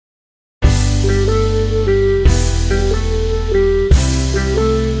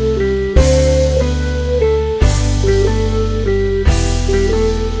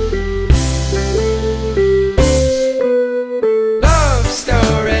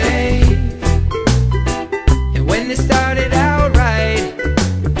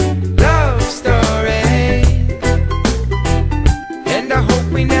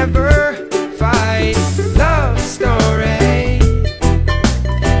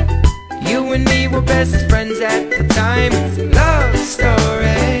You and me were best friends at the time. It's a love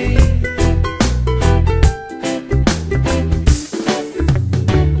story.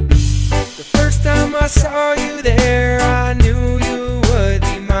 The first time I saw you there, I knew you would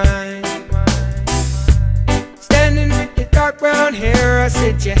be mine. Standing with your dark brown hair, I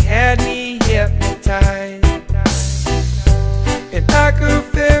said you had me hypnotized. And like a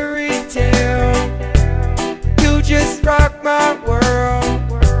fairy tale, you just rock my world.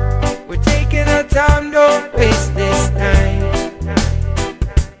 We're taking our time, don't waste this night.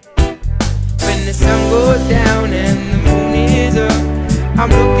 When the sun goes down and the moon is up, I'm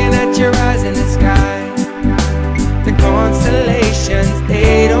looking at your eyes in the sky. The constellations,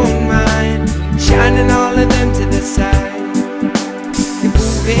 they don't mind shining all of them to the side. You're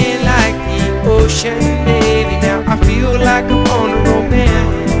moving like the ocean, baby. Now I feel like I'm on a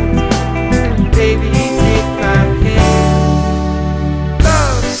romance. Baby, take my hand.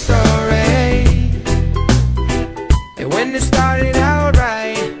 Love story. And when it started out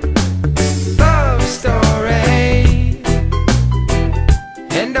right, love story.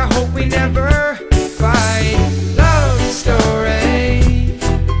 And I hope we never fight. Love story.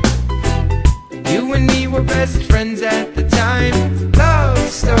 You and me were best friends at the time. Love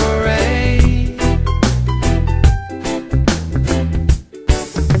story.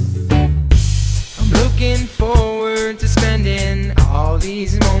 I'm looking forward to spending all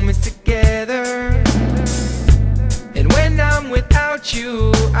these moments together. And when I'm without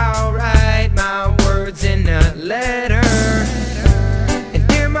you, I'll write my words in a letter. And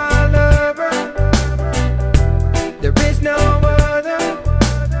dear my lover, there is no other.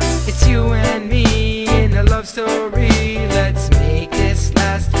 It's you and me in a love story. Let's make this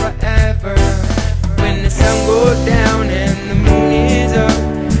last forever. When the sun goes down and the moon is up,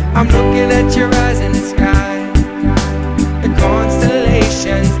 I'm looking at your eyes in the sky. The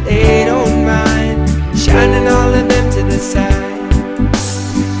constellations, they don't mind shining all of them to the side.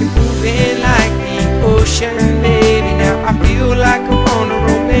 You're moving like the ocean, baby. Now I feel like I'm on a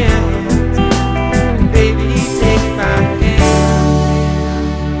romance. Baby, take my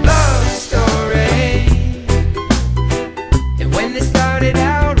hand. Love story. And when it started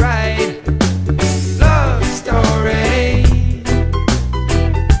out right, love story.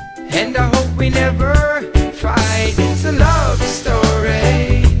 And I hope we never fight. It's a love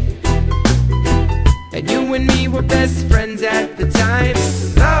story. And you and me were best friends at the time.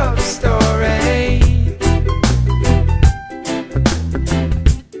 It's a love story.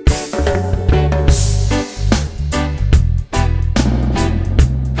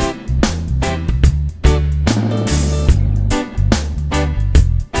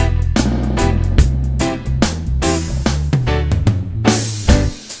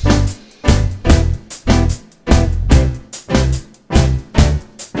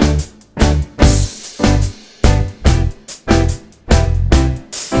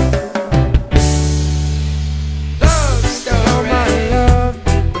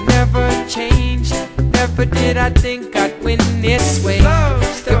 Never did I think I'd win this way.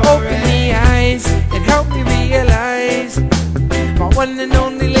 You opened the eyes and helped me realize my one and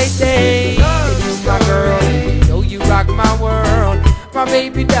only lady. You my girl, know you rock my world. My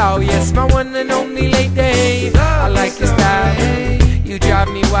baby doll, yes, my one and only lady. I like your style, you drive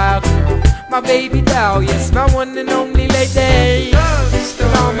me wild, girl. My baby doll, yes, my one and only lady.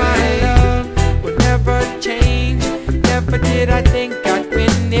 And all my love would never change. Never did I think I'd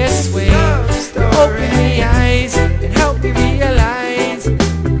win this way. Open the eyes and help me realize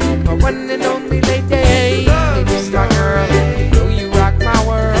my one and only lady. You're my girl, know you rock my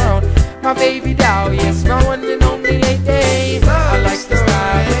world. My baby doll, yes, my one and only lady. I like the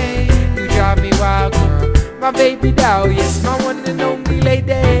style, you drive me wild, girl. My baby doll, yes, my